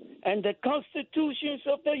 And the constitutions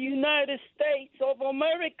of the United States of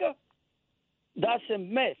America, that's a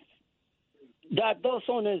mess. That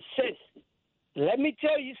doesn't exist. Let me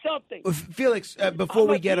tell you something. Felix, before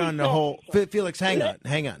we get on the whole, Felix, hang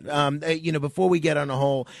on. Before we get on the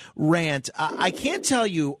whole rant, I can't tell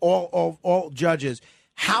you all judges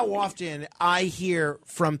how often I hear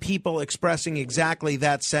from people expressing exactly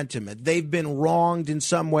that sentiment. They've been wronged in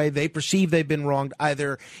some way. They perceive they've been wronged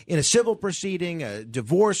either in a civil proceeding, a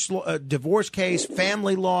divorce case,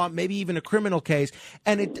 family law, maybe even a criminal case.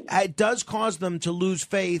 And it does cause them to lose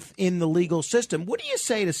faith in the legal system. What do you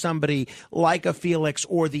say to somebody like a Felix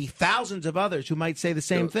or the thousands of others who might say the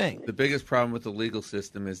same thing? The biggest problem with the legal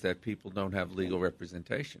system is that people don't have legal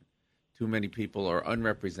representation. Too many people are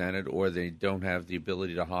unrepresented, or they don't have the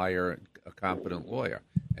ability to hire a competent lawyer,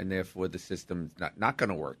 and therefore the system's not going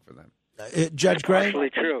to work for them. Judge Gray?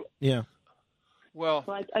 Actually true. Yeah. Well,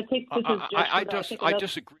 I think this is I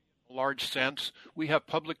disagree in a large sense. We have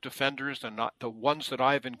public defenders, and not the ones that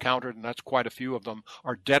I've encountered, and that's quite a few of them,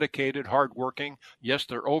 are dedicated, hardworking. Yes,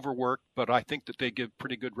 they're overworked, but I think that they give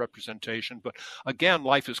pretty good representation. But again,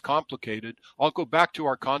 life is complicated. I'll go back to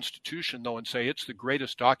our Constitution, though, and say it's the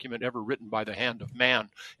greatest document ever written by the hand of man,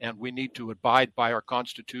 and we need to abide by our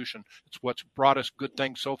Constitution. It's what's brought us good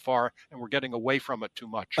things so far, and we're getting away from it too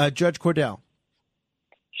much. Judge Cordell.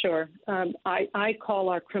 Sure. I call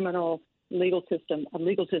our criminal legal system a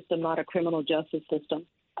legal system, not a criminal justice system,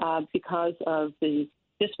 because of the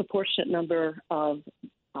disproportionate number of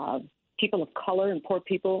people of color and poor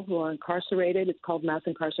people who are incarcerated. It's called mass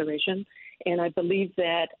incarceration. And I believe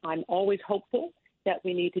that I'm always hopeful that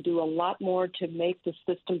we need to do a lot more to make the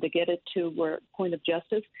system to get it to where point of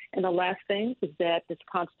justice. And the last thing is that this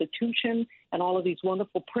Constitution and all of these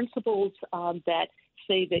wonderful principles that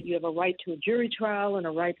say that you have a right to a jury trial and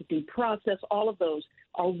a right to due process, all of those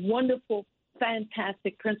are wonderful,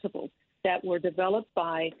 fantastic principles that were developed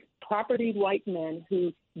by property white men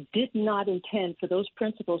who did not intend for those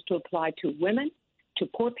principles to apply to women, to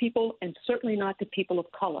poor people, and certainly not to people of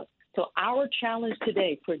color. So our challenge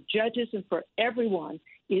today for judges and for everyone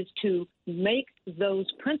is to make those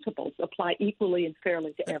principles apply equally and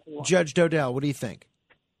fairly to everyone. Judge Dodell, what do you think?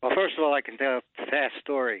 Well, first of all, I can tell a fast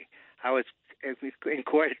story. I was in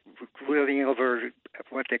court ruling over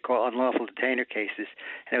what they call unlawful detainer cases,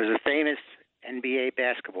 and it was a famous NBA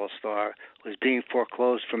basketball star who was being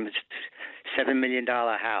foreclosed from his $7 million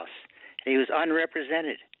house. And he was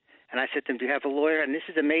unrepresented. And I said to him, do you have a lawyer? And this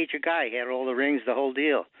is a major guy. He had all the rings, the whole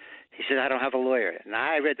deal. He said, I don't have a lawyer. And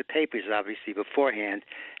I read the papers, obviously, beforehand,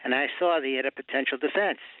 and I saw that he had a potential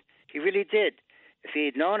defense. He really did. If he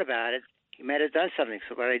had known about it, he might have done something.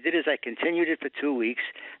 So what I did is I continued it for 2 weeks.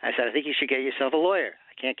 I said, I think you should get yourself a lawyer.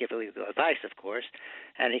 I can't give legal advice, of course.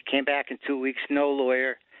 And he came back in 2 weeks, no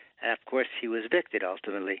lawyer. And, of course, he was evicted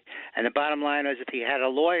ultimately. And the bottom line was if he had a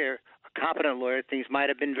lawyer, a competent lawyer, things might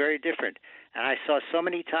have been very different. And I saw so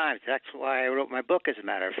many times, that's why I wrote my book, as a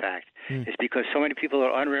matter of fact, is because so many people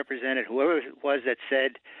are unrepresented. Whoever it was that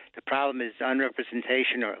said the problem is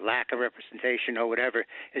unrepresentation or lack of representation or whatever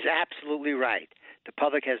is absolutely right. The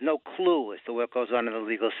public has no clue as to what goes on in the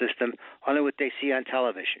legal system, only what they see on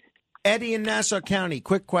television. Eddie in Nassau County,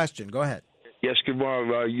 quick question. Go ahead. Yes, good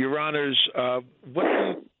morning. Your Honors, what do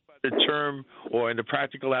you the term, or in the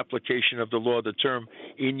practical application of the law, the term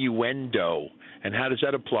innuendo, and how does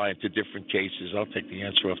that apply to different cases? I'll take the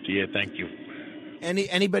answer off the air. Thank you.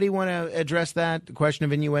 Anybody want to address that, the question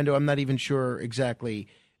of innuendo? I'm not even sure exactly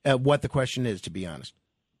what the question is, to be honest.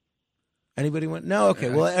 Anybody want? No. Okay.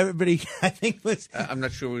 Well, everybody, I think was. I'm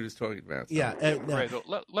not sure what he was talking about. So. Yeah. Right.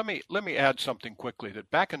 Let me add something quickly. That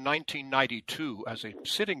back in 1992, as a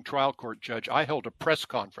sitting trial court judge, I held a press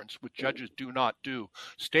conference, which judges do not do,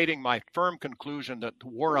 stating my firm conclusion that the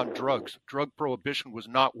war on drugs, drug prohibition, was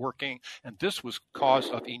not working, and this was cause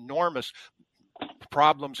of enormous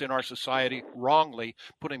problems in our society, wrongly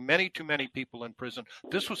putting too many people in prison.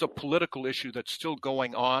 This was a political issue that's still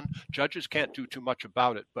going on. Judges can't do too much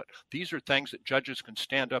about it, but these are things that judges can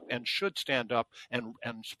stand up and should stand up and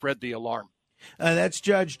spread the alarm. That's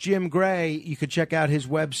Judge Jim Gray. You could check out his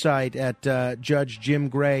website at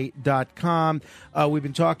judgejimgray.com. We've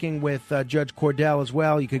been talking with Judge Cordell as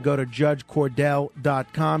well. You could go to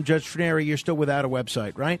judgecordell.com. Judge Straniere, you're still without a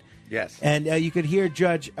website, right? Yes. And you could hear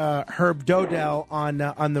Judge Herb Dodell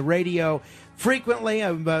on the radio frequently.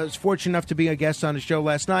 I was fortunate enough to be a guest on the show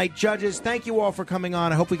last night. Judges, thank you all for coming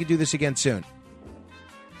on. I hope we could do this again soon.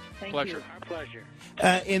 Pleasure. Our pleasure.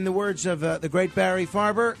 In the words of the great Barry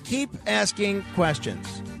Farber, keep asking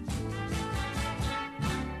questions.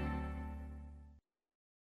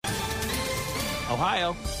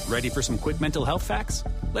 Ohio, ready for some quick mental health facts?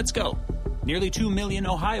 Let's go. Nearly 2 million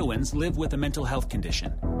Ohioans live with a mental health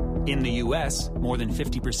condition. In the U.S., more than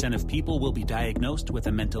 50% of people will be diagnosed with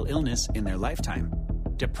a mental illness in their lifetime.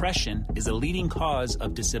 Depression is a leading cause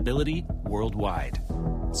of disability worldwide.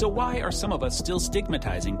 So why are some of us still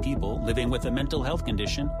stigmatizing people living with a mental health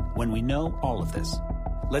condition when we know all of this?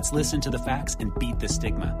 Let's listen to the facts and beat the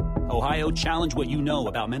stigma. Ohio, challenge what you know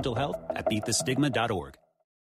about mental health at beatthestigma.org.